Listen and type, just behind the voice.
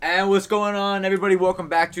And what's going on, everybody? Welcome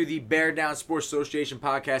back to the Bear Down Sports Association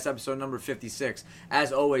podcast, episode number 56.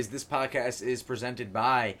 As always, this podcast is presented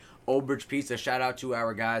by Old Bridge Pizza. Shout out to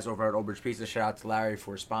our guys over at Old Bridge Pizza. Shout out to Larry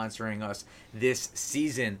for sponsoring us this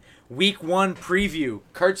season. Week 1 preview.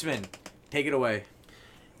 Kurtzman, take it away.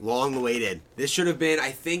 Long awaited. This should have been,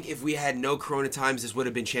 I think, if we had no Corona times, this would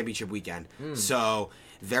have been championship weekend. So,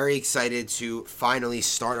 very excited to finally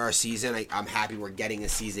start our season. I'm happy we're getting a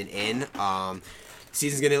season in.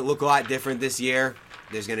 Season's going to look a lot different this year.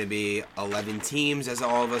 There's going to be 11 teams, as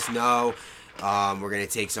all of us know. We're going to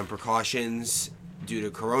take some precautions due to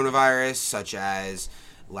coronavirus, such as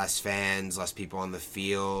less fans, less people on the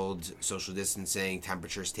field, social distancing,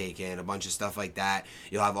 temperatures taken, a bunch of stuff like that.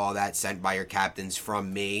 You'll have all that sent by your captains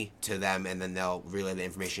from me to them, and then they'll relay the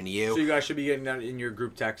information to you. So you guys should be getting that in your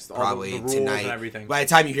group text, probably all the rules tonight. And everything. By the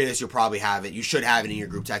time you hear this, you'll probably have it. You should have it in your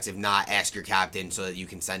group text. If not, ask your captain so that you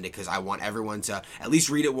can send it, because I want everyone to at least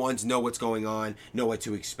read it once, know what's going on, know what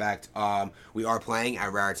to expect. We are playing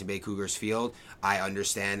at Raritan Bay Cougars Field. I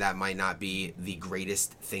understand that might not be the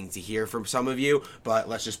greatest thing to hear from some of you, but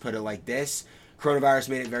let's just put it like this. Coronavirus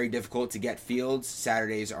made it very difficult to get fields.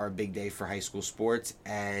 Saturdays are a big day for high school sports,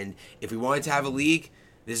 and if we wanted to have a league,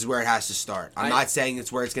 this is where it has to start. I'm not saying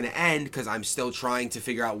it's where it's going to end, because I'm still trying to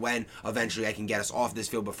figure out when eventually I can get us off this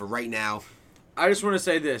field, but for right now... I just want to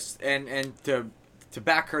say this, and to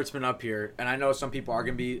back Kurtzman up here, and I know some people are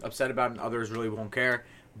going to be upset about it and others really won't care,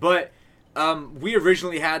 but we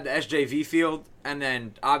originally had the SJV field, and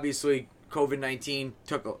then obviously COVID-19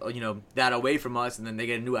 took that away from us, and then they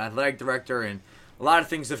get a new athletic director, and a lot of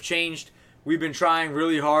things have changed. We've been trying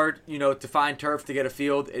really hard, to find turf to get a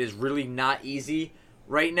field. It is really not easy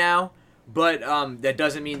right now, but that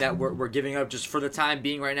doesn't mean that we're giving up. Just for the time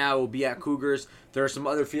being right now, we'll be at Cougars. There are some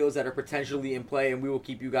other fields that are potentially in play, and we will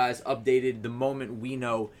keep you guys updated the moment we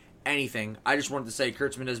know anything. I just wanted to say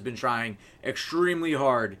Kurtzman has been trying extremely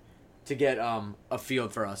hard to get a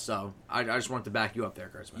field for us, so I just wanted to back you up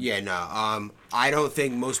there, Kurtzman. Yeah, no, I don't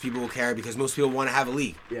think most people will care, because most people want to have a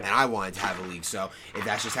league, and I wanted to have a league, so if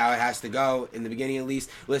that's just how it has to go, in the beginning at least,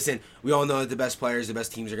 listen, we all know that the best players, the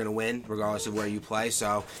best teams are going to win, regardless of where you play,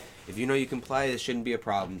 so if you know you can play, this shouldn't be a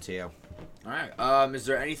problem to you. All right, is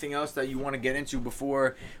there anything else that you want to get into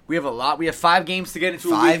before we have a lot? We have 5 games to get into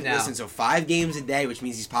a week now. Listen, so 5 games a day, which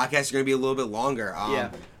means these podcasts are going to be a little bit longer. Yeah.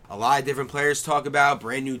 A lot of different players to talk about,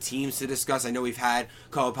 brand new teams to discuss. I know we've had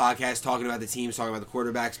a couple of podcasts talking about the teams, talking about the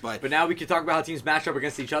quarterbacks, but now we can talk about how teams match up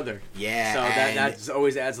against each other. Yeah. So that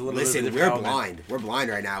always adds a little bit of Listen, different we're element. blind. We're blind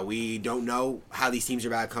right now. We don't know how these teams are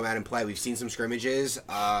about to come out and play. We've seen some scrimmages,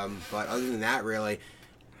 but other than that, really,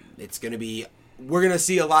 it's going to be... We're going to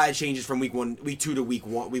see a lot of changes from week 2 to week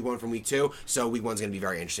 1 from week 2, so week 1's going to be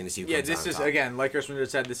very interesting to see who comes this out is, on top. again, like Kirsten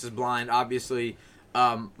just said, this is blind. Obviously,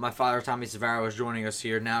 my father, Tommy Savaro, is joining us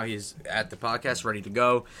here now. He's at the podcast, ready to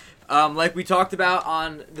go. Like we talked about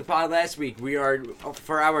on the pod last week, we are,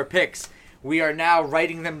 for our picks, we are now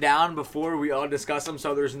writing them down before we all discuss them,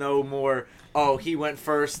 so there's no more, he went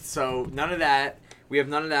first, so none of that. We have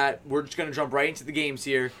none of that. We're just going to jump right into the games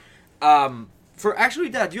here. Actually,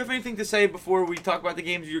 Dad, do you have anything to say before we talk about the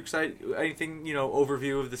games? You're excited? Anything,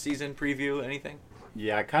 overview of the season, preview, anything?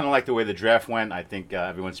 Yeah, I kind of like the way the draft went. I think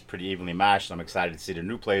everyone's pretty evenly matched. I'm excited to see the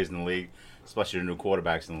new players in the league, especially the new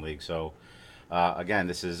quarterbacks in the league. So, again,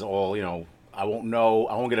 this is all, I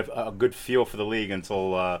won't get a good feel for the league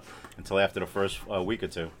until after the first week or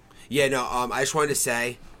two. Yeah, no, I just wanted to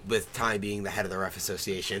say, with Ty being the head of the Ref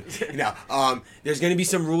Association, there's going to be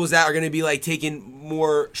some rules that are going to be taken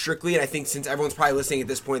more strictly, and I think since everyone's probably listening at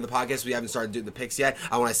this point in the podcast, we haven't started doing the picks yet,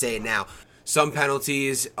 I want to say it now. Some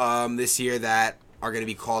penalties this year that are going to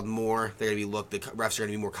be called more, they're going to be the refs are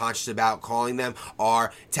going to be more conscious about calling them,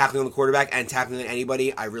 are tackling on the quarterback and tackling on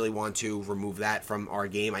anybody. I really want to remove that from our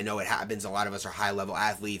game. I know it happens. A lot of us are high-level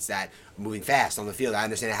athletes that are moving fast on the field. I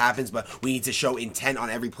understand it happens, but we need to show intent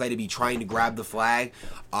on every play to be trying to grab the flag.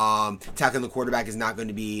 Tackling the quarterback is not going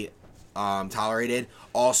to be tolerated.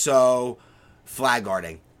 Also, flag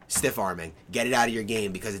guarding. Stiff arming. Get it out of your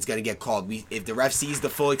game, because it's going to get called. If the ref sees the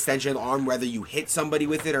full extension of the arm, whether you hit somebody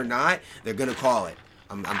with it or not, they're going to call it.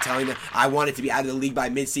 I'm telling them, I want it to be out of the league by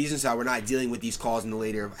mid-season, so we're not dealing with these calls in the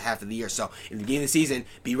later half of the year. So in the beginning of the season,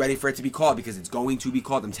 be ready for it to be called, because it's going to be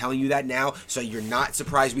called. I'm telling you that now, so you're not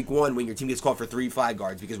surprised week 1 when your team gets called for 3 flag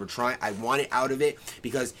guards, because I want it out of it,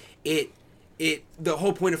 because the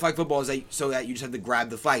whole point of flag football is so that you just have to grab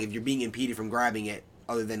the flag. If you're being impeded from grabbing it,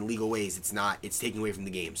 other than legal ways, it's taking away from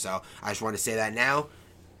the game. So I just want to say that now.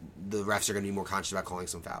 the refs are going to be more conscious about calling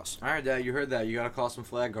some fouls. All right, Dad, you heard that. You got to call some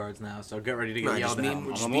flag guards now, so get ready to get No, yelled at.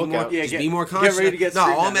 be more conscious. Get ready to get no,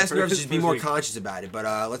 screamed all at I'm asking for refs is just be more week. conscious about it.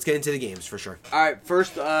 But let's get into the games for sure. All right,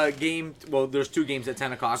 first game. Well, there's 2 games at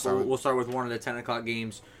 10 o'clock. Sorry. We'll start with one of the 10 o'clock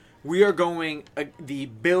games. We are going the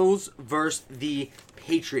Bills versus the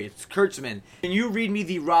Patriots. Kurtzman, can you read me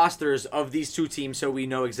the rosters of these 2 teams so we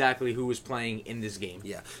know exactly who is playing in this game?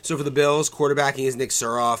 Yeah. So for the Bills, quarterbacking is Nick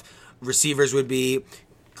Suroff. Receivers would be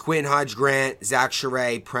Quentin Hodge-Grant, Zach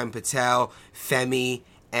Charay, Prem Patel, Femi,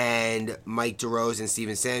 and Mike DeRose and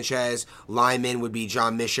Steven Sanchez. Linemen would be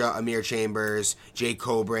John Misha, Amir Chambers, Jay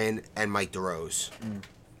Coburn, and Mike DeRose.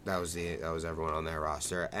 That was everyone on their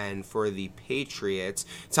roster. And for the Patriots,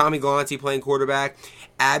 Tommy Galante playing quarterback,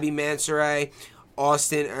 Abby Mansoray,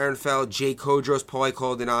 Austin Ehrenfeld, Jay Kodros, Paulie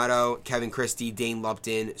Coldonado, Kevin Christie, Dane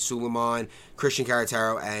Lupton, Suleiman, Christian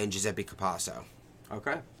Caratero, and Giuseppe Capasso.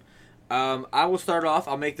 Okay. I will start off.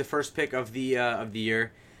 I'll make the first pick of the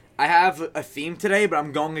year. I have a theme today, but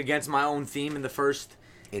I'm going against my own theme in the first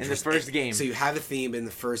game. So you have a theme, but in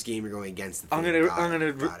the first game you're going against the theme.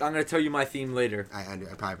 I'm gonna tell you my theme later. I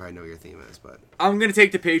probably know what your theme is, but I'm gonna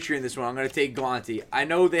take the Patriot in this one. I'm gonna take Galante. I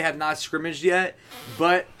know they have not scrimmaged yet,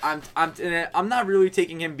 but I'm not really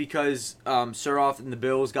taking him because Suroff and the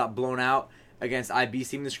Bills got blown out against IB's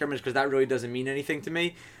team in the scrimmage, because that really doesn't mean anything to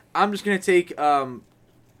me. I'm just gonna take the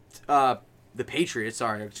Patriots.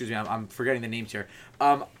 Sorry, excuse me. I'm forgetting the names here.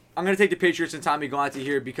 I'm gonna take the Patriots and Tommy Galante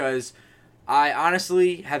here because I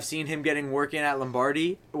honestly have seen him getting work in at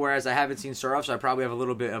Lombardi, whereas I haven't seen Suroff, so I probably have a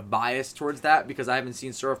little bit of bias towards that because I haven't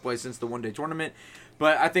seen Suroff play since the one-day tournament.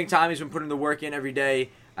 But I think Tommy's been putting the work in every day.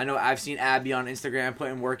 I know I've seen Abby on Instagram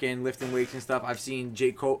putting work in, lifting weights and stuff. I've seen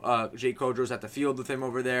Jake Kodros at the field with him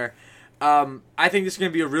over there. I think this is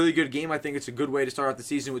going to be a really good game. I think it's a good way to start out the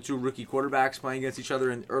season with 2 rookie quarterbacks playing against each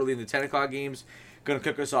other early in the 10 o'clock games. Going to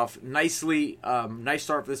kick us off nicely. Nice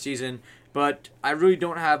start for the season. But I really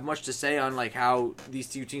don't have much to say on like how these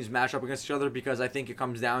 2 teams match up against each other because I think it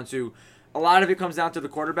comes down to a lot of it comes down to the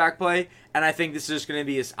quarterback play. And I think this is just going to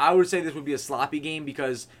be I would say this would be a sloppy game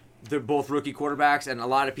because they're both rookie quarterbacks and a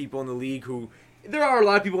lot of people in the league there are a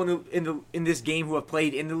lot of people in this game who have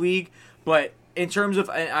played in the league, but in terms of,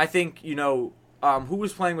 I think, who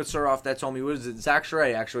was playing with Suroff that told me, what is it? Zach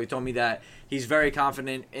Charay actually told me that he's very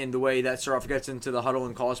confident in the way that Suroff gets into the huddle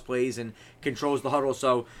and calls plays and controls the huddle.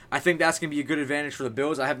 So I think that's going to be a good advantage for the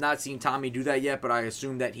Bills. I have not seen Tommy do that yet, but I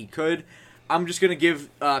assume that he could. I'm just going to give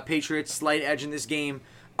Patriots slight edge in this game.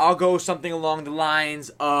 I'll go something along the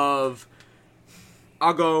lines of,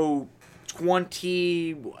 I'll go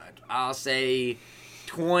 22-20. I'll say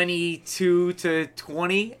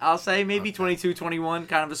maybe 22-21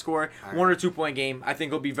 kind of a score. Right. 1 or 2 point game. I think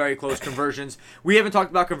it'll be very close. Conversions. We haven't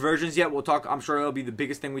talked about conversions yet. We'll talk. I'm sure it'll be the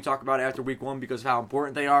biggest thing we talk about after week 1 because of how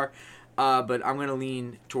important they are. But I'm going to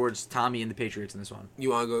lean towards Tommy and the Patriots in this one. You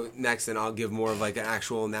want to go next, and I'll give more of like an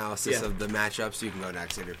actual analysis of the matchup, so you can go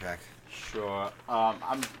next in your pick. Sure.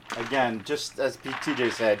 I'm again, just as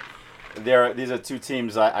TJ said, these are 2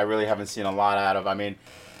 teams I really haven't seen a lot out of. I mean,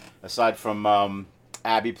 aside from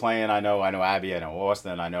Abby playing, I know Abby, I know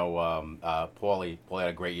Austin, I know Paulie. Paulie had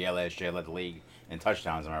a great year last year, led the league in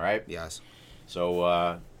touchdowns. Am I right? Yes.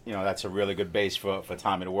 So that's a really good base for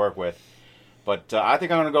Tommy to work with. But I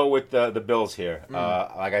think I'm going to go with the Bills here.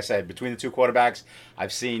 Like I said, between the 2 quarterbacks,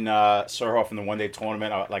 I've seen Suroff in the one-day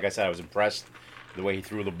tournament. Like I said, I was impressed the way he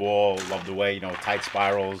threw the ball. Loved the way tight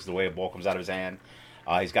spirals, the way a ball comes out of his hand.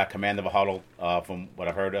 He's got command of a huddle from what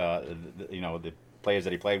I've heard. The players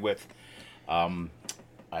that he played with.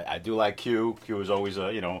 I do like Q. Q is always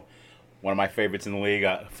one of my favorites in the league.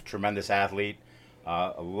 A tremendous athlete.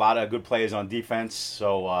 A lot of good players on defense.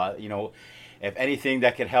 So if anything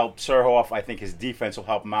that could help Suroff, I think his defense will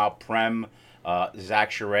help him out. Prem,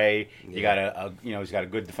 Zach Charay. Yeah. He got he's got a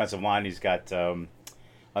good defensive line. He's got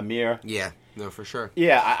Amir. Yeah, no, for sure.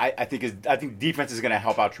 Yeah, I think defense is going to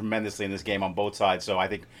help out tremendously in this game on both sides. So I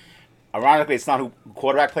think, ironically, it's not who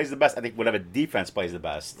quarterback plays the best. I think whatever defense plays the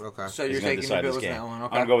best. Okay. So you're taking the Bills now one. Okay.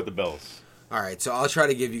 I'm going to go with the Bills. All right, so I'll try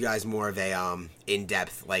to give you guys more of a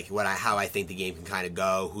in-depth, like how I think the game can kind of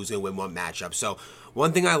go, who's going to win what matchup. So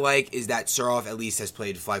one thing I like is that Suroff at least has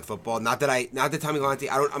played flag football. Not that Tommy Galante,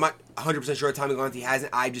 I'm not 100% sure Tommy Galante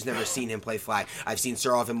hasn't. I've just never seen him play flag. I've seen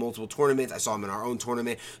Suroff in multiple tournaments. I saw him in our own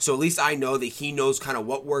tournament. So at least I know that he knows kind of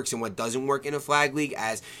what works and what doesn't work in a flag league.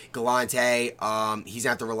 As Galante, he's going to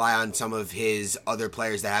have to rely on some of his other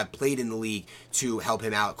players that have played in the league to help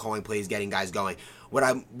him out, calling plays, getting guys going.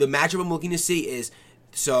 The matchup I'm looking to see is,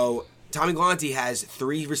 so Tommy Galante has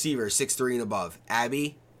 3 receivers, 6'3" and above.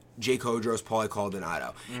 Abby, Jake Hodros, Paulie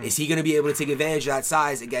Caldonado. Is he going to be able to take advantage of that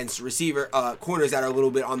size against corners that are a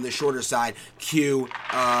little bit on the shorter side? Q,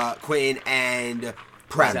 Quinn, and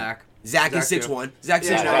Prem. Zach is 6'1". Zach's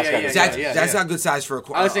 6'1". That's not good size for a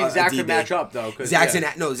corner. I was saying Zach could match up though. Zach's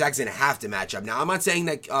gonna have to match up. Now I'm not saying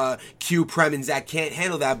that Q, Prem, and Zach can't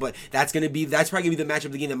handle that, but that's probably gonna be the matchup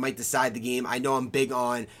of the game that might decide the game. I know I'm big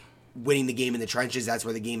on winning the game in the trenches. That's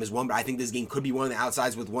where the game is won. But I think this game could be one of the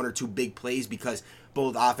outsides with one or two big plays because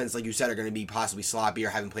both offense, like you said, are going to be possibly sloppy or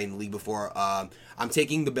haven't played in the league before. I'm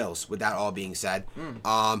taking the Bills, with that all being said.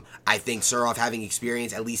 I think Surhoff having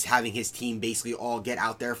experience, at least having his team basically all get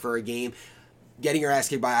out there for a game. Getting your ass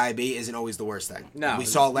kicked by IB isn't always the worst thing. No, we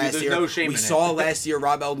saw last year. No shame we saw last year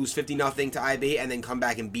Rob L lose 50-0 to IB and then come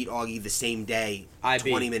back and beat Augie the same day. IB.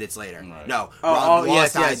 20 minutes later. Right. No, Rob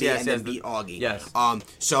lost to IB and then yes. beat Augie. Yes.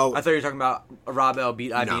 So I thought you were talking about Rob L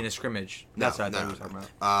beat IB No. in a scrimmage. That's what I thought you were talking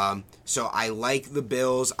about. So I like the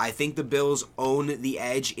Bills. I think the Bills own the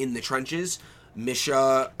edge in the trenches.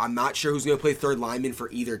 Misha, I'm not sure who's going to play third lineman for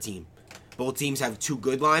either team. Both teams have two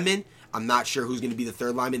good linemen. I'm not sure who's going to be the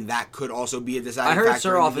third lineman. That could also be a deciding I heard factor.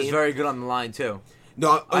 Surhoff is very good on the line too.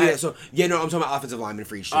 No, I'm talking about offensive lineman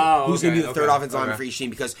for each team. Who's going to be the third offensive lineman for each team?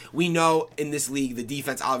 Because we know in this league, the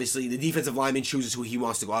defensive lineman chooses who he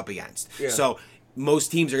wants to go up against. Yeah. So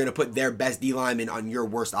most teams are going to put their best D lineman on your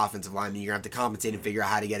worst offensive lineman. You're going to have to compensate and figure out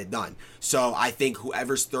how to get it done. So I think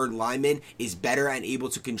whoever's third lineman is better and able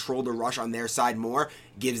to control the rush on their side more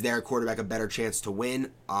gives their quarterback a better chance to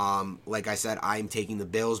win. Like I said, I'm taking the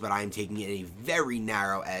Bills, but I'm taking it a very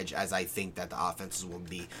narrow edge as I think that the offenses will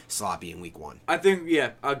be sloppy in week 1. I think,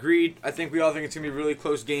 agreed. I think we all think it's going to be a really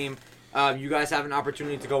close game. You guys have an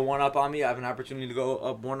opportunity to go one up on me. I have an opportunity to go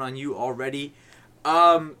up one on you already.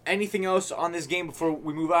 Anything else on this game before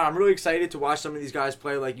we move on? I'm really excited to watch some of these guys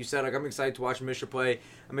play. Like you said, I'm excited to watch Misha play.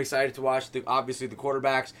 I'm excited to watch obviously the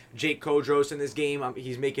quarterbacks. Jake Kodros in this game.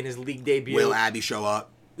 He's making his league debut. Will Abby show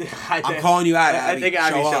up? I'm calling you out, Abby. I think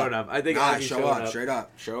Abby's showing up. Abby's show showing up. up. Straight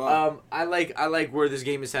up. Show up. I like where this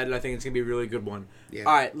game is headed. I think it's gonna be a really good one. Yeah.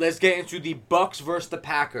 All right, let's get into the Bucks versus the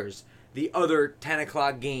Packers, the other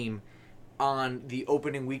 10:00 game on the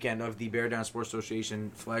opening weekend of the Bear Down Sports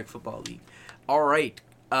Association Flag Football League. All right.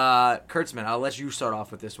 Kurtzman, I'll let you start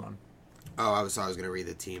off with this one. Oh, I was going to read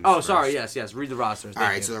the teams. Oh, first. sorry. Yes. Read the rosters. All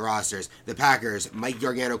right, so the rosters. The Packers, Mike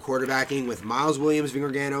Gargano quarterbacking with Miles Williams, Vin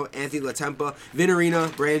Gargano, Anthony LaTempa, Vin Arena,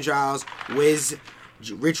 Brand Giles, Wiz,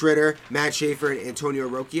 Rich Ritter, Matt Schaefer, and Antonio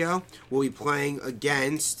Rocchio will be playing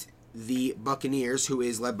against the Buccaneers, who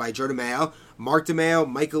is led by Joe DeMayo, Mark DeMayo,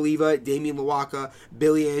 Mike Oliva, Damian Lawaka,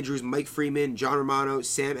 Billy Andrews, Mike Freeman, John Romano,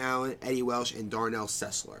 Sam Allen, Eddie Welsh, and Darnell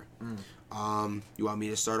Sessler. You want me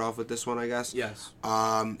to start off with this one, I guess? Yes.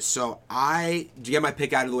 So to get my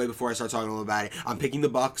pick out of the way before I start talking a little about it, I'm picking the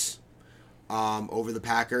Bucks over the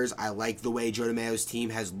Packers. I like the way Joe DeMayo's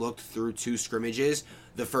team has looked through 2 scrimmages.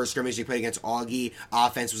 The first scrimmage they played against Augie,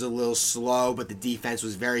 offense was a little slow, but the defense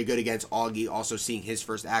was very good against Augie, also seeing his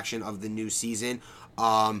first action of the new season.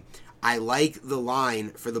 I like the line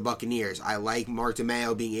for the Buccaneers. I like Mark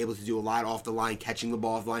DeMayo being able to do a lot off the line, catching the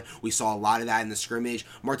ball off the line. We saw a lot of that in the scrimmage.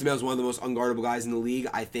 Mark DeMayo is one of the most unguardable guys in the league.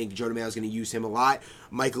 I think Joe DeMayo is going to use him a lot.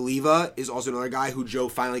 Mike Oliva is also another guy who Joe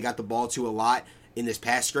finally got the ball to a lot in this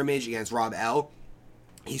past scrimmage against Rob L.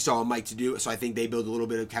 He saw Mike to do, so I think they build a little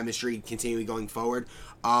bit of chemistry continuing going forward.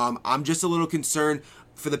 I'm just a little concerned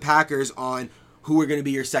for the Packers on who are going to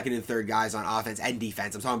be your second and third guys on offense and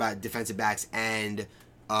defense. I'm talking about defensive backs and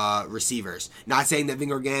receivers. Not saying that Vin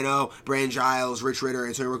Gargano, Brand Giles, Rich Ritter,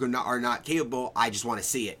 and Tony Rocco are not capable. I just want to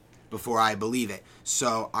see it before I believe it.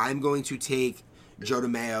 So I'm going to take Joe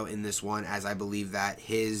DeMayo in this one, as I believe that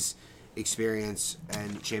his experience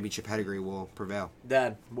and championship pedigree will prevail.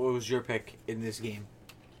 Dad, what was your pick in this game?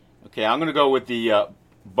 Okay, I'm going to go with the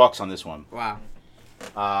Bucks on this one. Wow.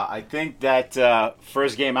 I think that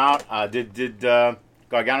first game out, did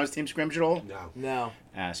Gargano's team scrimmage at all? No.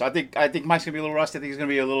 So I think Mike's gonna be a little rusty. I think he's gonna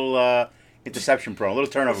be a little interception prone, a little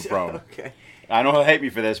turnover prone. Okay. I know he'll hate me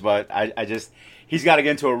for this, but I just he's got to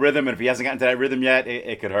get into a rhythm, and if he hasn't gotten to that rhythm yet,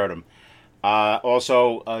 it could hurt him.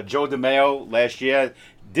 Also, Joe DeMayo last year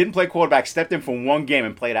didn't play quarterback, stepped in for one game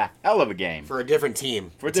and played a hell of a game For a different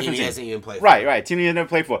team. For a different team. He hasn't even played for. Right. Team he never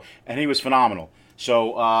played for, and he was phenomenal.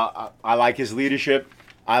 So I like his leadership.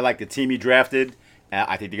 I like the team he drafted.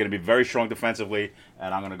 I think they're going to be very strong defensively,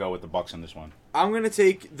 and I'm going to go with the Bucks on this one. I'm going to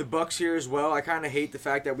take the Bucks here as well. I kind of hate the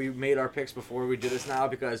fact that we made our picks before we did this now,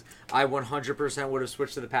 because I 100% would have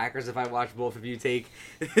switched to the Packers if I watched both of you take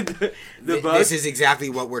the Bucks. This is exactly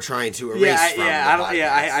what we're trying to erase from the podcast.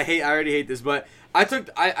 I already hate this, but I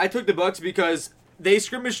took the Bucks because they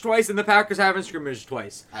scrimmaged twice, and the Packers haven't scrimmaged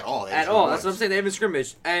twice. At all. At all. That's what I'm saying. They haven't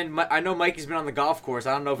scrimmaged. And I know Mikey's been on the golf course.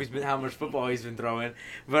 I don't know if how much football he's been throwing.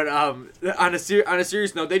 But on a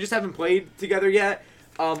serious note, they just haven't played together yet.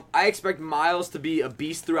 I expect Miles to be a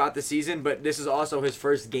beast throughout the season, but this is also his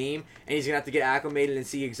first game, and he's gonna have to get acclimated and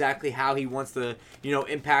see exactly how he wants to,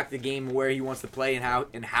 impact the game, where he wants to play, and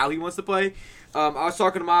how he wants to play. I was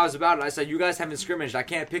talking to Miles about it. I said, "You guys haven't scrimmaged. I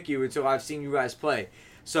can't pick you until I've seen you guys play."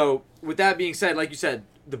 So, with that being said, like you said,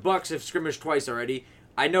 the Bucs have scrimmaged twice already.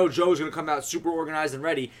 I know Joe's gonna come out super organized and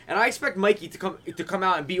ready, and I expect Mikey to come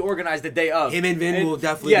out and be organized the day of. Him and Vin will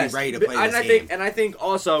definitely be ready to play this game. I think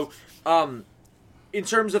also. In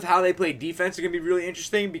terms of how they play defense, it's going to be really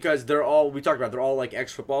interesting because they're all like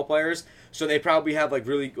ex-football players, so they probably have like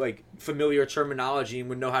really like familiar terminology and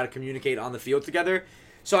would know how to communicate on the field together.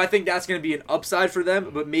 So I think that's going to be an upside for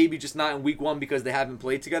them, but maybe just not in week 1 because they haven't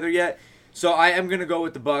played together yet. So I am going to go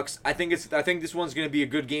with the Bucs. I think this one's going to be a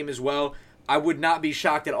good game as well. I would not be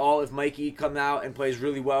shocked at all if Mikey comes out and plays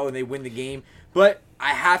really well and they win the game, but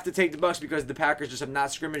I have to take the Bucs because the Packers just have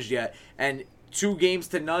not scrimmaged yet, and 2 games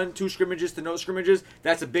to none, 2 scrimmages to no scrimmages,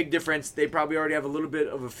 that's a big difference. They probably already have a little bit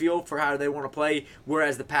of a feel for how they want to play,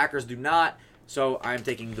 whereas the Packers do not. So I'm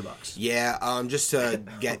taking the Bucs. Yeah, just to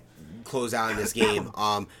close out in this game,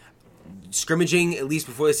 scrimmaging, at least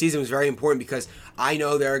before the season, was very important because I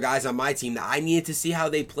know there are guys on my team that I needed to see how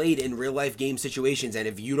they played in real-life game situations, and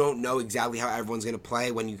if you don't know exactly how everyone's going to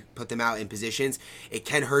play when you put them out in positions, it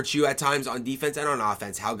can hurt you at times on defense and on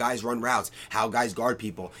offense, how guys run routes, how guys guard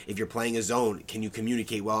people. If you're playing a zone, can you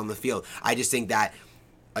communicate well on the field? I just think that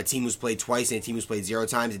a team who's played twice and a team who's played 0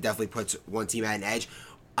 times, it definitely puts one team at an edge.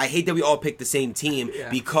 I hate that we all picked the same team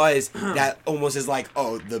because that almost is like,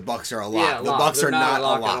 oh, the Bucs are a lock. Yeah, the Bucs are not a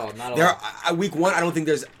lock. Not week 1, I don't think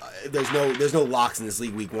there's no locks in this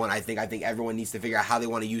league. Week 1, I think everyone needs to figure out how they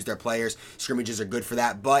want to use their players. Scrimmages are good for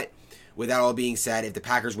that. But with that all being said, if the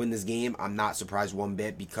Packers win this game, I'm not surprised one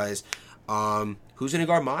bit because who's going to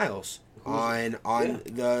guard Miles on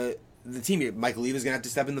the team? Mike Oliva's going to have to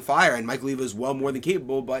step in the fire, and Mike Oliva is well more than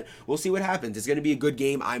capable, but we'll see what happens. It's going to be a good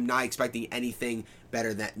game. I'm not expecting anything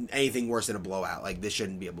worse than a blowout. Like, this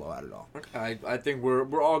shouldn't be a blowout at all. I think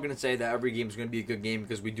we're all going to say that every game is going to be a good game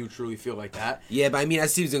because we do truly feel like that. Yeah, but I mean,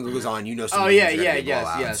 as season goes on, some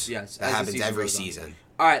yes. That happens every season.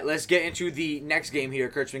 All right, let's get into the next game here,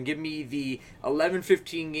 Kurtzman. Give me the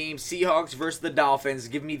 11-15 game, Seahawks versus the Dolphins.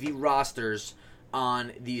 Give me the rosters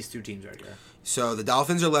on these 2 teams right here. So the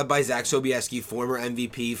Dolphins are led by Zach Sobieski, former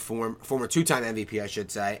MVP, former 2-time MVP, I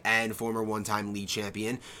should say, and former 1-time league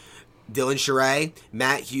champion. Dylan Sherray,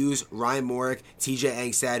 Matt Hughes, Ryan Morick, TJ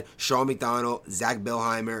Angstad, Sean McDonald, Zach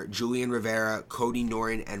Bilheimer, Julian Rivera, Cody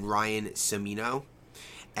Norton, and Ryan Semino.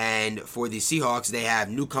 And for the Seahawks, they have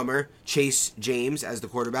newcomer Chase James as the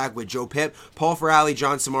quarterback with Joe Pipp, Paul Ferrali,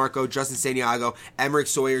 John Samarco, Justin Santiago, Emmerich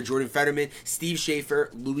Sawyer, Jordan Fetterman, Steve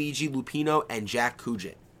Schaefer, Luigi Lupino, and Jack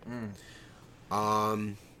Kujit.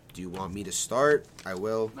 Do you want me to start? I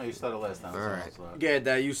will. No, you started last time. All right.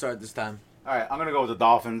 Yeah, you start this time. All right, I'm going to go with the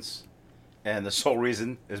Dolphins, and the sole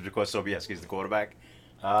reason is because Sobieski's the quarterback.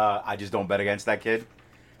 I just don't bet against that kid.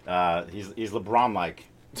 He's LeBron-like.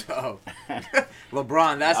 Oh,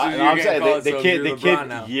 LeBron. That's what I'm you're saying. called. The kid,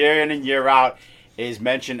 now. year in and year out, is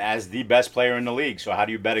mentioned as the best player in the league. So how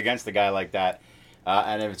do you bet against a guy like that?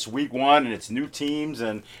 And if it's week 1 and it's new teams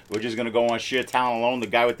and we're just going to go on sheer talent alone, the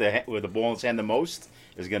guy with the ball in his hand the most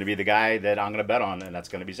is going to be the guy that I'm going to bet on, and that's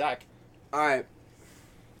going to be Zach. All right.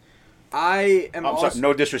 I'm sorry,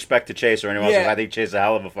 no disrespect to Chase or anyone else. I think Chase is a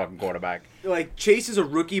hell of a fucking quarterback. Like, Chase is a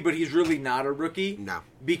rookie, but he's really not a rookie. No.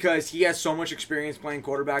 Because he has so much experience playing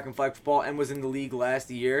quarterback in flag football and was in the league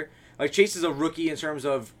last year. Like, Chase is a rookie in terms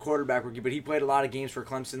of quarterback rookie, but he played a lot of games for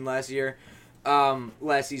Clemson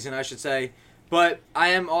last season, I should say. But I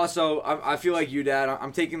am also, I feel like you, Dad.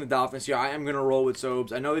 I'm taking the Dolphins here. I am going to roll with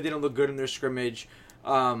Sobes. I know they didn't look good in their scrimmage.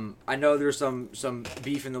 I know there's some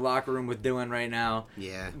beef in the locker room with Dylan right now.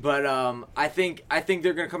 Yeah. But I think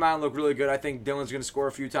they're going to come out and look really good. I think Dylan's going to score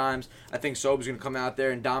a few times. I think Sobes going to come out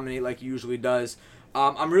there and dominate like he usually does.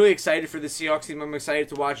 I'm really excited for the Seahawks team. I'm excited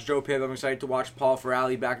to watch Joe Pitt. I'm excited to watch Paul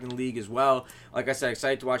Ferrali back in the league as well. Like I said,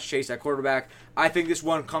 excited to watch Chase at quarterback. I think this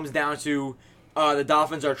one comes down to the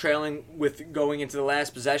Dolphins are trailing with going into the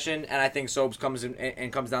last possession, and I think Sobes comes in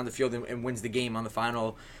and comes down the field and wins the game on the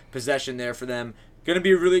final possession there for them. Going to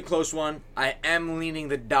be a really close one. I am leaning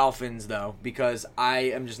the Dolphins, though, because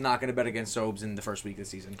I am just not going to bet against Sobes in the first week of the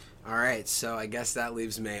season. All right, so I guess that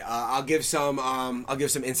leaves me. I'll give some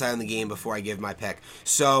insight on the game before I give my pick.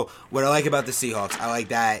 So what I like about the Seahawks, I like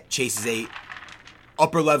that Chase is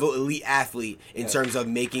upper level elite athlete in terms of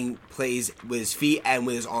making plays with his feet and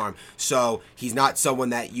with his arm. So he's not someone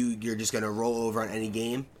that you're just going to roll over on any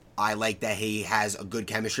game. I like that he has a good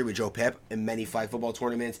chemistry with Joe Pip in many flag football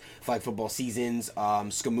tournaments, flag football seasons,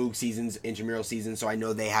 Skamook seasons, intramural seasons, so I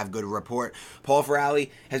know they have good rapport. Paul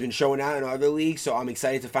Ferrali has been showing out in other leagues, so I'm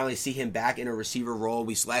excited to finally see him back in a receiver role.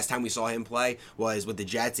 Last time we saw him play was with the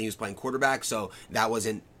Jets, and he was playing quarterback, so that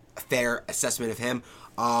wasn't a fair assessment of him.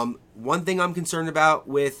 One thing I'm concerned about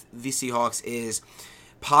with the Seahawks is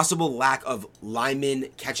possible lack of linemen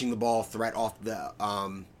catching the ball threat off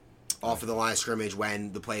of the line of scrimmage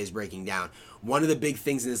when the play is breaking down. One of the big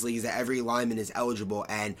things in this league is that every lineman is eligible,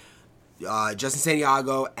 and Justin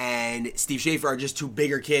Santiago and Steve Schaefer are just two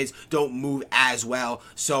bigger kids, don't move as well,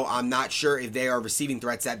 so I'm not sure if they are receiving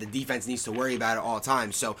threats that the defense needs to worry about at all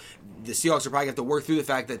times. So the Seahawks are probably going to have to work through the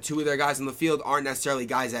fact that two of their guys on the field aren't necessarily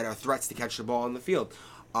guys that are threats to catch the ball on the field.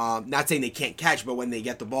 Not saying they can't catch, but when they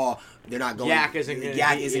get the ball, they're not going. Yak isn't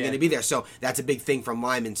going to be there. So that's a big thing from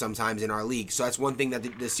linemen sometimes in our league. So that's one thing that the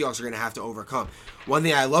Seahawks are going to have to overcome. One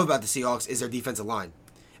thing I love about the Seahawks is their defensive line.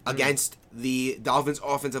 Against the Dolphins'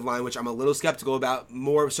 offensive line, which I'm a little skeptical about,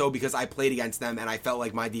 more so because I played against them and I felt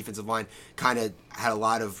like my defensive line kind of had a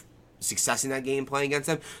lot of success in that game playing against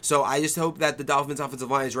them. So I just hope that the Dolphins' offensive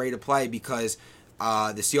line is ready to play because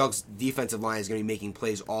the Seahawks defensive line is going to be making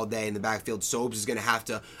plays all day in the backfield. Sobes is going to have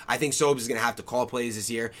to, I think Sobes is going to have to call plays this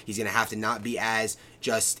year. He's going to have to not be as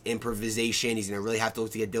just improvisation. He's going to really have to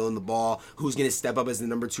look to get Dylan the ball. Who's going to step up as the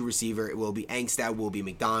number 2 receiver? It will be Angstad, will be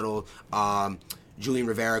McDonald, Julian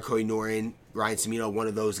Rivera, Cody Norin, Ryan Semino, one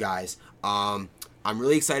of those guys. I'm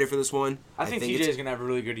really excited for this one. I think TJ is going to have a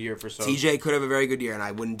really good year for Sobes. TJ could have a very good year, and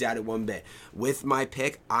I wouldn't doubt it one bit. With my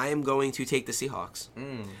pick, I am going to take the Seahawks.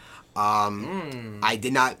 I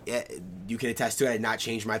did not. You can attest to it. I did not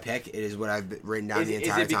change my pick. It is what I've written down the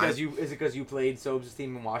entire time. Is it because you played Sobes'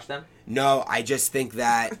 team and watched them? No, I just think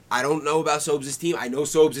that I don't know about Sobes' team. I know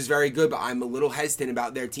Sobes is very good, but I'm a little hesitant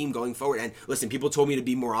about their team going forward. And listen, people told me to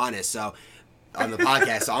be more honest, so on the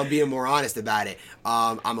podcast, so I'm being more honest about it.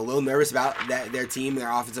 I'm a little nervous about their team, their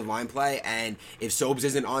offensive line play, and if Sobes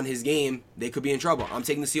isn't on his game, they could be in trouble. I'm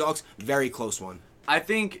taking the Seahawks. Very close one. I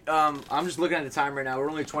think I'm just looking at the time right now. We're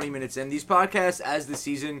only 20 minutes in. These podcasts, as the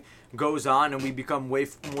season goes on and we become way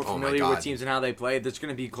more familiar with teams and how they play, that's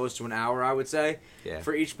going to be close to an hour, I would say,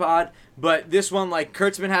 for each pod. But this one, like,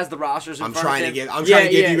 Kurtzman has the rosters in front of him. I'm trying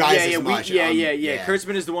to give you guys as much.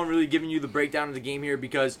 Kurtzman is the one really giving you the breakdown of the game here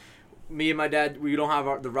because me and my dad, we don't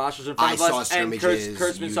have the rosters in front of us. And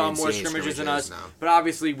Kurtzman saw more scrimmages than us. No. But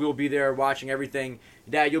obviously, we'll be there watching everything.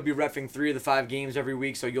 Dad, you'll be reffing 3 of the 5 games every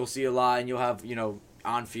week, so you'll see a lot, and you'll have,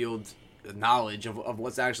 on-field knowledge of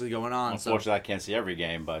what's actually going on. Unfortunately, I can't see every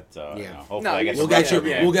game, but hopefully I get we'll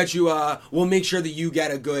make sure that you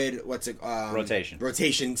get a good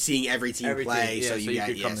rotation, seeing every team play, so you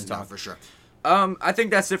get come and talk for sure. I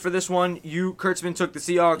think that's it for this one. Kurtzman took the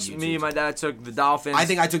Seahawks. Me and my dad took the Dolphins. I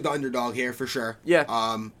think I took the underdog here for sure. Yeah.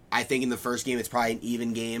 I think in the first game it's probably an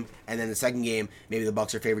even game, and then the second game maybe the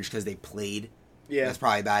Bucs are favored because they played. Yeah. That's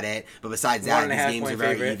probably about it. But besides that, these games are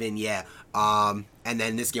very even. Yeah. And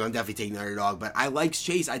then this game I'm definitely taking the underdog. But I like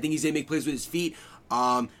Chase. I think he's gonna make plays with his feet.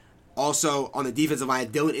 Also, on the defensive line,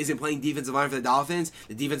 Dylan isn't playing defensive line for the Dolphins.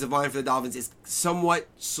 The defensive line for the Dolphins is somewhat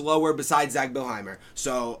slower besides Zach Bilheimer.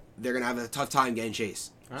 So they're going to have a tough time getting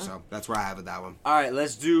Chase. Right. So that's where I have with that one. All right,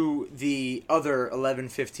 let's do the other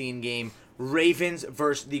 11-15 game. Ravens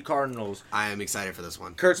versus the Cardinals. I am excited for this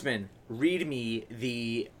one. Kurtzman, read me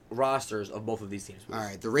the rosters of both of these teams, please. All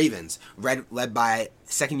right, the Ravens, led by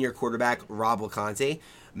second-year quarterback Rob LeConte,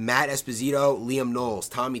 Matt Esposito, Liam Knowles,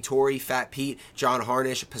 Tommy Torrey, Fat Pete, John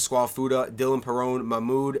Harnish, Pasquale Fuda, Dylan Perrone,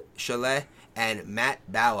 Mahmoud Chalet, and Matt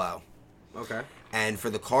Ballo. Okay. And for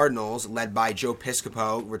the Cardinals, led by Joe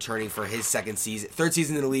Piscopo, returning for his third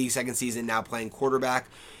season in the league, second season now playing quarterback.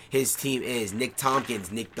 His team is Nick Tompkins,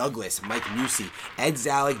 Nick Douglas, Mike Musey, Ed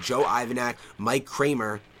Zalek, Joe Ivanak, Mike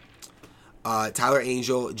Kramer, Tyler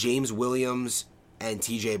Angel, James Williams, and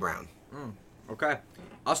TJ Brown. Okay.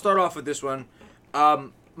 I'll start off with this one.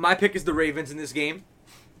 My pick is the Ravens in this game.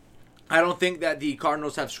 I don't think that the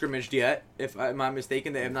Cardinals have scrimmaged yet. If I'm not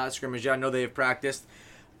mistaken, they have not scrimmaged yet. I know they have practiced.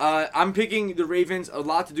 I'm picking the Ravens a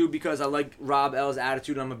lot to do because I like Rob L's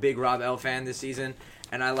attitude. I'm a big Rob L fan this season,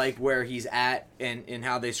 and I like where he's at and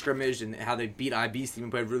how they scrimmaged and how they beat IB's team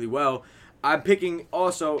and played really well. I'm picking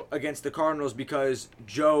also against the Cardinals because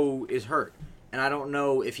Joe is hurt, and I don't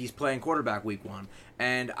know if he's playing quarterback week 1,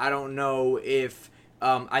 and I don't know if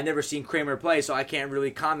I never seen Kramer play, so I can't really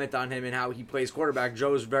comment on him and how he plays quarterback.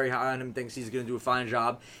 Joe's very high on him, thinks he's going to do a fine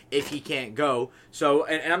job if he can't go. So,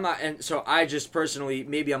 and I'm not, and so I just personally,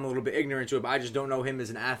 maybe I'm a little bit ignorant to it, but I just don't know him as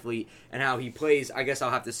an athlete and how he plays. I guess I'll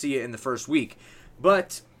have to see it in the first week.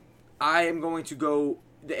 But I am going to go,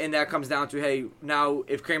 and that comes down to, hey, now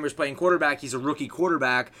if Kramer's playing quarterback, he's a rookie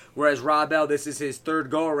quarterback, whereas Rob Bell, this is his third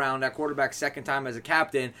go-around at quarterback, second time as a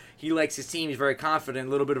captain. He likes his team. He's very confident.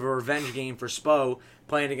 A little bit of a revenge game for Spo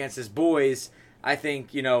playing against his boys. I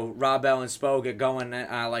think, Rob Bell and Spo get going, and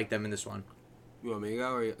I like them in this one. You want me to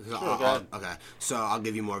go? Or Sure, go ahead. Okay, so I'll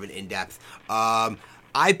give you more of an in-depth.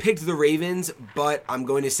 I picked the Ravens, but I'm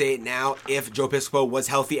going to say it now. If Joe Piscopo was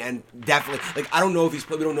healthy, and definitely, I don't know if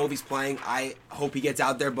we don't know if he's playing. I hope he gets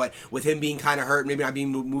out there, but with him being kind of hurt, maybe not being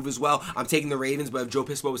able to move as well, I'm taking the Ravens. But if Joe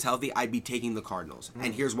Piscopo was healthy, I'd be taking the Cardinals.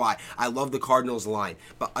 And here's why: I love the Cardinals line,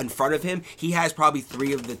 but in front of him, he has probably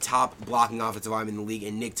three of the top blocking offensive linemen in the league: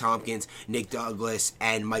 in Nick Tompkins, Nick Douglas,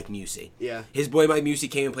 and Mike Musey. Yeah, his boy Mike Musey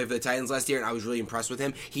came and played for the Titans last year, and I was really impressed with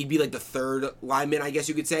him. He'd be like the third lineman, I guess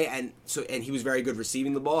you could say, and he was very good receiving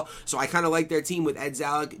the ball. So I kind of like their team with Ed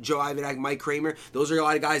Zalek, Joe Ivanak, Mike Kramer. Those are a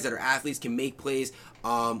lot of guys that are athletes, can make plays.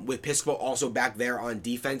 With Piscopo also back there on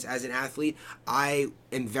defense as an athlete, I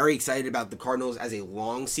am very excited about the Cardinals as a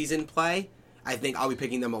long season play. I think I'll be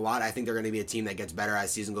picking them a lot. I think they're going to be a team that gets better as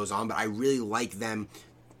the season goes on, but I really like them.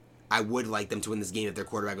 I would like them to win this game if their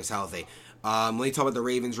quarterback was healthy. Let me talk about the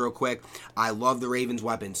Ravens real quick. I love the Ravens'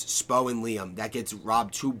 weapons, Spo and Liam. That gets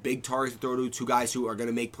Rob two big targets to throw to, two guys who are going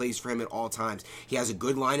to make plays for him at all times. He has a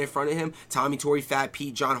good line in front of him, Tommy Torrey, Fat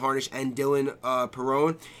Pete, John Harnish, and Dylan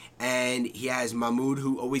Perrone. And he has Mahmoud,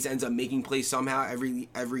 who always ends up making plays somehow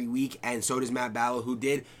every week, and so does Matt Ballard, who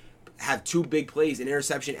did have two big plays, an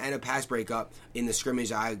interception and a pass breakup in the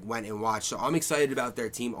scrimmage I went and watched. So I'm excited about their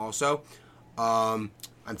team also.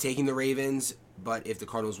 I'm taking the Ravens, but if the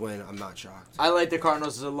Cardinals win, I'm not shocked. I like the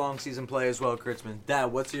Cardinals as a long season play as well, Kurtzman. Dad,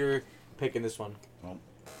 what's your pick in this one? Well,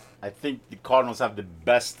 I think the Cardinals have the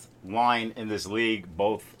best line in this league,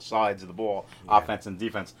 both sides of the ball, offense and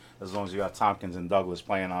defense, as long as you got Tompkins and Douglas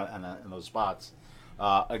playing in those spots.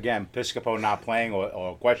 Again, Piscopo not playing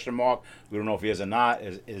or question mark, we don't know if he is or not,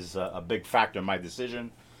 is a big factor in my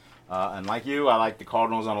decision. And like you, I like the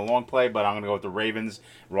Cardinals on a long play, but I'm going to go with the Ravens.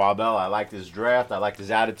 Rob Bell, I liked his draft. I liked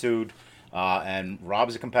his attitude. And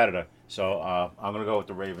Rob's a competitor. So I'm going to go with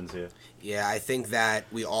the Ravens here. Yeah, I think that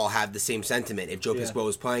we all have the same sentiment. If Joe Piscopo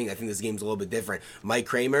is playing, I think this game's a little bit different. Mike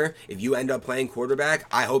Kramer, if you end up playing quarterback,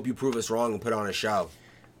 I hope you prove us wrong and put on a show.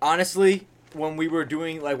 Honestly, when we were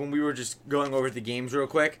just going over the games real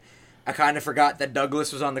quick, I kind of forgot that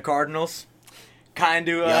Douglas was on the Cardinals. I'm not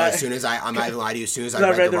even lie to you, as soon as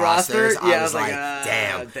I read the rosters, I was like,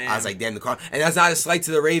 damn. I was like, damn, the Cardinals. And that's not a slight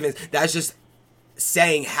to the Ravens. That's just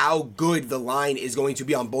saying how good the line is going to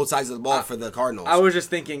be on both sides of the ball for the Cardinals. I was just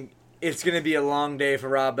thinking it's going to be a long day for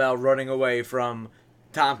Rob Bell running away from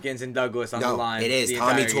Tompkins and Douglas on the line. It is.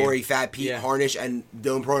 Tommy Torrey, Fat Pete, Harnish, and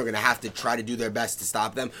Dylan Perrone are going to have to try to do their best to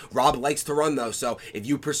stop them. Rob likes to run, though, so if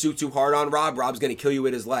you pursue too hard on Rob, Rob's going to kill you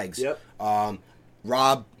with his legs. Yep.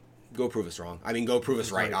 Rob, go prove us wrong. I mean, go prove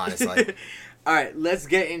us right, honestly. All right, let's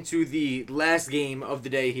get into the last game of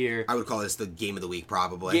the day here. I would call this the game of the week,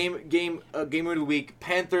 probably. Game of the week.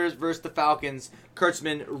 Panthers versus the Falcons.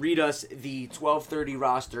 Kurtzman, read us the 12:30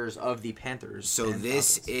 rosters of the Panthers. So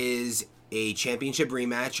this is a championship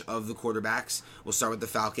rematch of the quarterbacks. We'll start with the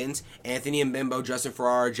Falcons. Anthony Mbembo, Justin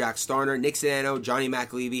Ferrara, Jack Starner, Nick Sedano, Johnny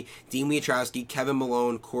McAlevey, Dean Wietrowski, Kevin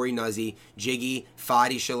Malone, Corey Nuzzi, Jiggy,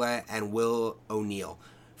 Fadi Chalet, and Will O'Neal.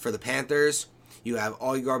 For the Panthers, you have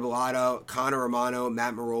Augie Garbellato, Connor Romano,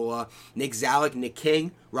 Matt Marola, Nick Zalek, Nick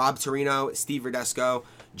King, Rob Torino, Steve Verdesco,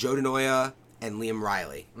 Joe DeNoia, and Liam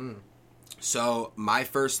Riley. So my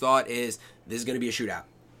first thought is this is going to be a shootout.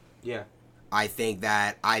 Yeah. I think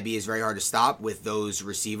that IB is very hard to stop with those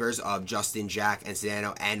receivers of Justin, Jack, and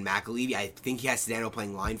Sedano, and McAlevey. I think he has Sedano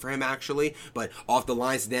playing line for him, actually. But off the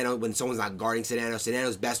line, Sedano, when someone's not guarding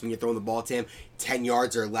Sedano's best when you're throwing the ball to him 10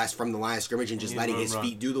 yards or less from the line of scrimmage and just letting his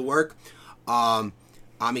feet do the work. I'm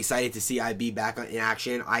excited to see IB back in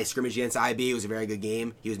action. I scrimmaged against IB. It was a very good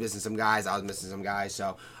game. He was missing some guys. I was missing some guys.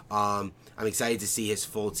 So I'm excited to see his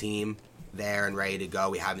full team there and ready to go.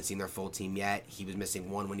 We haven't seen their full team yet. He was missing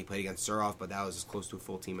one when he played against Suroff, but that was as close to a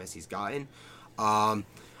full team as he's gotten.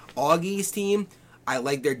 Augie's team, I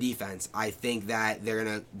like their defense. I think that they're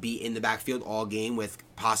going to be in the backfield all game with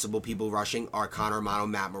possible people rushing are Connor Romano,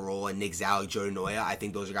 Matt Marola, Nick Zalek, Joe DeNoia. I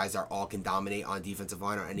think those are guys that all can dominate on defensive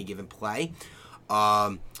line or any given play.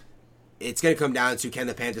 it's going to come down to, can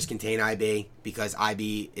the Panthers contain IB, because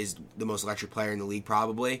IB is the most electric player in the league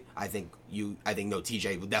probably. I think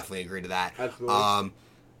TJ will definitely agree to that. Absolutely.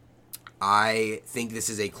 I think this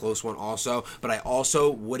is a close one also, but I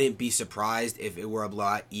also wouldn't be surprised if it were a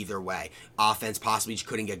blowout either way. Offense possibly just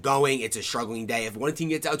couldn't get going. It's a struggling day. If one team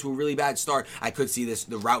gets out to a really bad start, I could see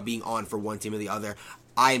the route being on for one team or the other.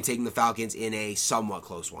 I am taking the Falcons in a somewhat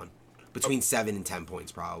close one. Between 7 and 10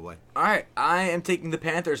 points, probably. All right, I am taking the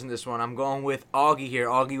Panthers in this one. I'm going with Augie here.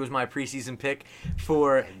 Augie was my preseason pick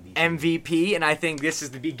for MVP, and I think this is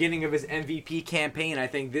the beginning of his MVP campaign. I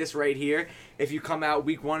think this right here, if you come out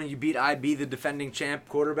week 1 and you beat IB, the defending champ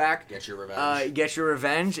quarterback, Get your revenge. Get your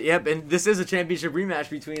revenge. Yep, and this is a championship rematch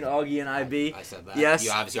between Augie and IB. I said that. Yes.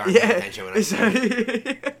 You obviously aren't paying attention when I said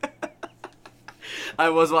it. I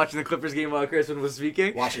was watching the Clippers game while Crispin was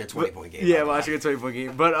speaking. Watching a 20-point game. Yeah, watching a 20-point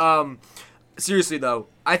game. But seriously, though,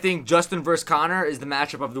 I think Justin versus Connor is the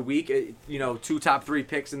matchup of the week. 2 top 3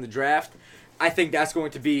 picks in the draft. I think that's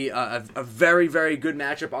going to be a very, very good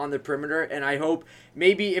matchup on the perimeter. And I hope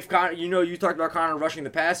maybe if Connor, you talked about Connor rushing the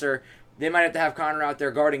passer, they might have to have Connor out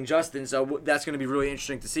there guarding Justin. So that's going to be really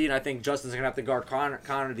interesting to see. And I think Justin's going to have to guard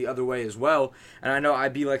Connor the other way as well. And I know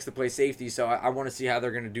IB likes to play safety, so I want to see how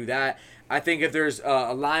they're going to do that. I think if there's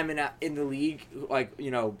a lineman in the league,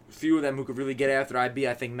 few of them who could really get after IB,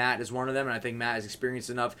 I think Matt is one of them. And I think Matt is experienced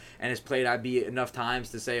enough and has played IB enough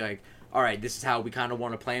times to say, all right, this is how we kind of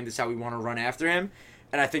want to play him. This is how we want to run after him.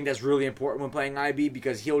 And I think that's really important when playing IB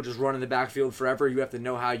because he'll just run in the backfield forever. You have to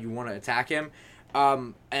know how you want to attack him.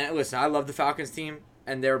 And listen, I love the Falcons team,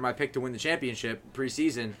 and they're my pick to win the championship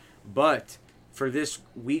preseason. But for this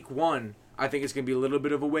week 1, I think it's going to be a little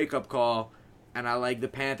bit of a wake-up call, and I like the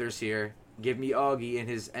Panthers here. Give me Augie in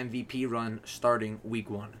his MVP run starting week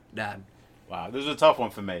 1. Dad. Wow, this is a tough one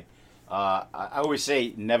for me. I always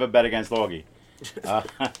say never bet against Augie.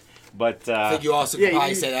 But I think you also could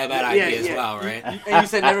probably say that about IB as well, right? And you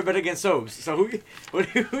said never bet against Sobes. So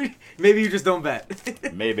maybe you just don't bet.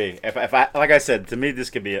 Maybe. If I like I said, to me this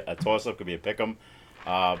could be a toss-up, could be a pick-em.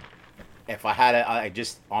 If I had it, I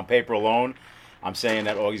just on paper alone, I'm saying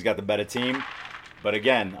that Augie's got the better team. But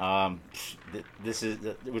again,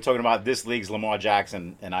 we're talking about this league's Lamar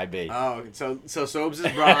Jackson and IB. Oh, so Sobes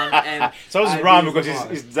is Braun and Sobes is Braun because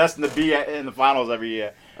he's destined to be in the finals every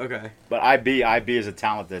year. Okay. But IB is a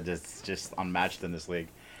talent that's just unmatched in this league.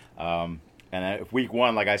 And if week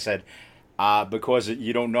 1, like I said, because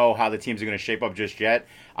you don't know how the teams are going to shape up just yet,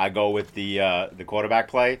 I go with the quarterback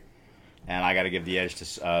play. And I got to give the edge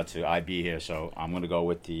to IB here, so I'm going to go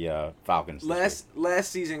with the Falcons.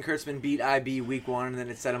 Last season, Kurtzman beat IB week 1, and then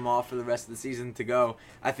it set him off for the rest of the season to go.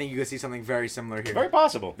 I think you could see something very similar here. Very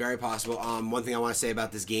possible. Very possible. One thing I want to say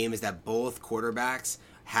about this game is that both quarterbacks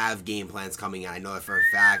have game plans coming in. I know it for a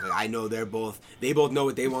fact. I know they both know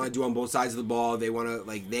what they want to do on both sides of the ball. They want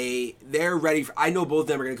to they're ready. I know both of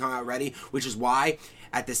them are going to come out ready, which is why.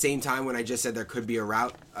 At the same time, when I just said there could be a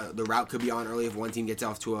route, the route could be on early if one team gets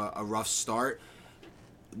off to a rough start.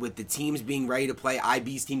 With the teams being ready to play,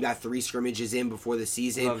 IB's team got 3 scrimmages in before the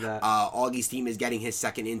season. Love that. Augie's team is getting his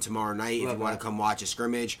second in tomorrow night. Love if you want to come watch a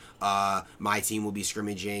scrimmage, my team will be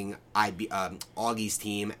scrimmaging Augie's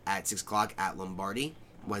team at 6 o'clock at Lombardi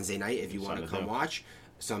Wednesday night. If you want to come watch,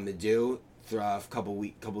 something to do. A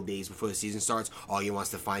couple days before the season starts, Augie wants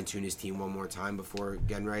to fine-tune his team one more time before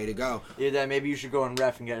getting ready to go. Yeah, Dad, maybe you should go and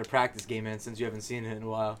ref and get a practice game in since you haven't seen it in a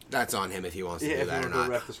while. That's on him if he wants to do that or not.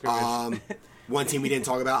 Ref the scrimmage. One team we didn't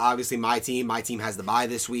talk about, obviously my team. My team has the bye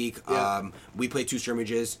this week. Yeah. We played 2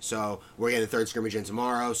 scrimmages, so we're getting the 3rd scrimmage in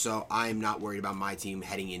tomorrow, so I'm not worried about my team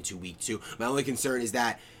heading into week 2. My only concern is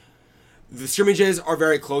that the scrimmages are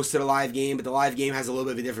very close to the live game, but the live game has a little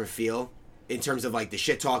bit of a different feel. In terms of, the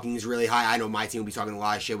shit talking is really high. I know my team will be talking a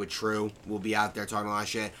lot of shit with True. We'll be out there talking a lot of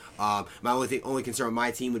shit. My only concern with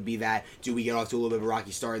my team would be that, do we get off to a little bit of a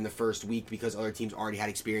rocky start in the first week because other teams already had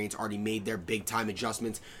experience, already made their big-time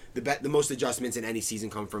adjustments. The most adjustments in any season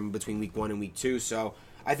come from between week 1 and week 2, so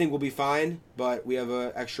I think we'll be fine, but we have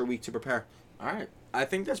an extra week to prepare. All right. I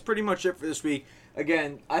think that's pretty much it for this week.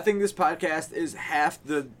 Again, I think this podcast is half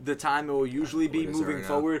the time it will usually be moving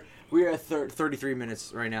forward. We are at 33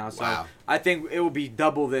 minutes right now, so wow. I think it will be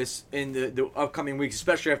double this in the upcoming weeks,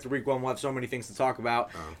 especially after week 1. We'll have so many things to talk about.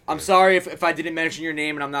 I'm sorry if I didn't mention your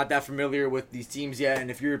name and I'm not that familiar with these teams yet, and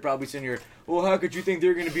if you're probably sitting here, well, how could you think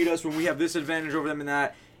they're going to beat us when we have this advantage over them and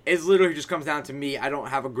that? It literally just comes down to me. I don't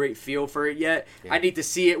have a great feel for it yet. Yeah. I need to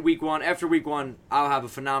see it week 1. After week 1, I'll have a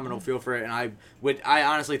phenomenal feel for it, and I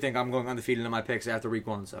honestly think I'm going undefeated in my picks after week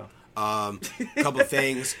 1. So, couple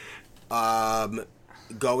things.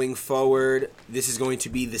 Going forward, this is going to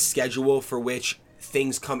be the schedule for which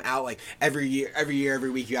things come out like every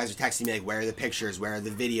week. You guys are texting me like, where are the pictures, where are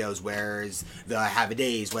the videos, where is the have a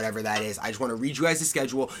days, whatever that is. I just want to read you guys the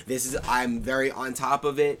schedule. I'm very on top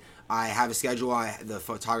of it. I have a schedule. The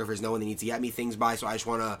photographers know when they need to get me things by, so I just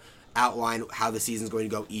want to outline how the season's going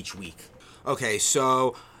to go each week. Okay,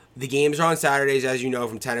 so the games are on Saturdays, as you know,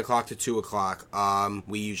 from 10 o'clock to 2 o'clock.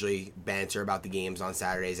 We usually banter about the games on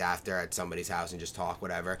Saturdays after at somebody's house and just talk,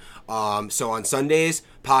 whatever. So on Sundays,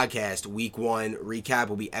 podcast, week 1 recap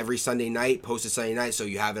will be every Sunday night, posted Sunday night, so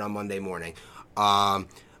you have it on Monday morning.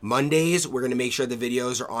 Mondays, we're going to make sure the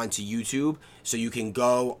videos are onto YouTube, so you can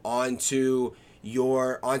go onto the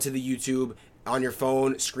YouTube on your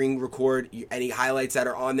phone, screen record any highlights that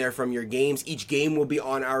are on there from your games. Each game will be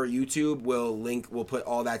on our YouTube. We'll put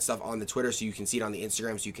all that stuff on the Twitter so you can see it, on the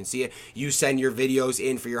Instagram so you can see it. You send your videos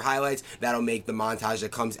in for your highlights. That'll make the montage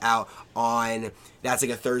that comes out on, that's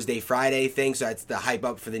like a Thursday, Friday thing, so that's the hype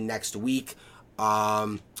up for the next week.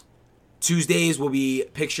 Tuesdays will be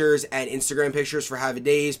pictures and Instagram pictures for Have a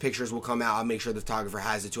Days. Pictures will come out. I'll make sure the photographer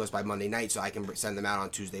has it to us by Monday night so I can send them out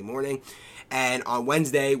on Tuesday morning. And on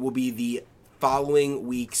Wednesday will be the following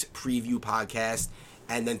week's preview podcast,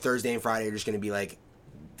 and then Thursday and Friday are just going to be like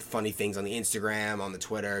funny things on the Instagram, on the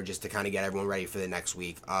Twitter, just to kind of get everyone ready for the next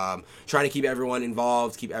week. Trying to keep everyone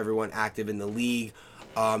involved, keep everyone active in the league.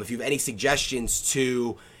 If you have any suggestions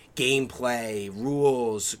to gameplay,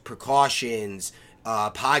 rules, precautions,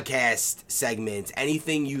 podcast segments,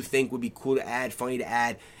 anything you think would be cool to add, funny to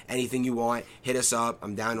add, anything you want, hit us up.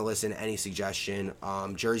 I'm down to listen to any suggestion.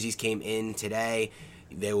 Jerseys came in today.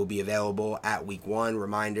 They will be available at week 1.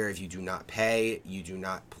 Reminder, if you do not pay, you do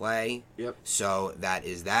not play. Yep. So that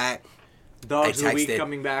is that. Dogs of the week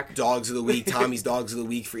coming back. Dogs of the week. Tommy's dogs of the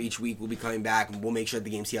week for each week will be coming back. We'll make sure the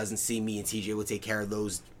games he doesn't see, me and TJ will take care of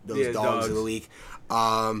those dogs of the week.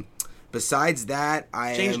 Besides that,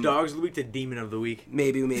 change dogs of the week to demon of the week.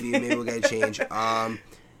 Maybe we'll get a change.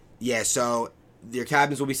 Yeah. So your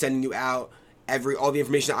cabins will be sending you out. All the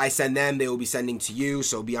information that I send them, they will be sending to you,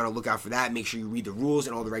 so be on the lookout for that. Make sure you read the rules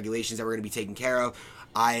and all the regulations that we're going to be taking care of.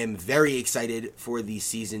 I am very excited for the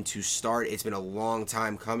season to start. It's been a long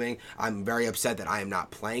time coming. I'm very upset that I am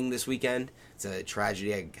not playing this weekend. It's a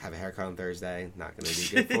tragedy. I have a haircut on Thursday. Not going to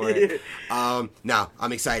be good for it. No,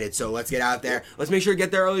 I'm excited. So let's get out there. Let's make sure to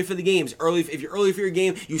get there early for the games. If you're early for your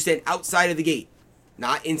game, you stand outside of the gate,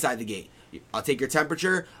 not inside the gate. I'll take your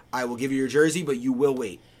temperature. I will give you your jersey, but you will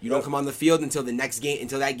wait. You don't come on the field until the next game,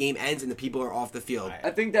 until that game ends and the people are off the field. I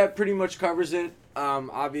think that pretty much covers it.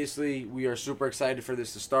 Obviously, we are super excited for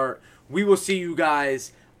this to start. We will see you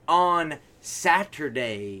guys on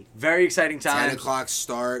Saturday. Very exciting times. 10 o'clock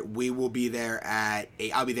start. We will be there at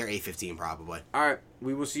 8. I'll be there 8:15 probably. All right.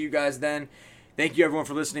 We will see you guys then. Thank you, everyone,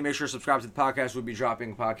 for listening. Make sure to subscribe to the podcast. We'll be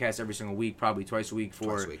dropping podcasts every single week, probably twice a week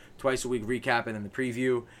for twice a week recap and then the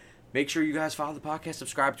preview. Make sure you guys follow the podcast,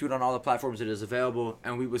 subscribe to it on all the platforms it is available,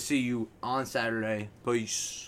 and we will see you on Saturday. Peace.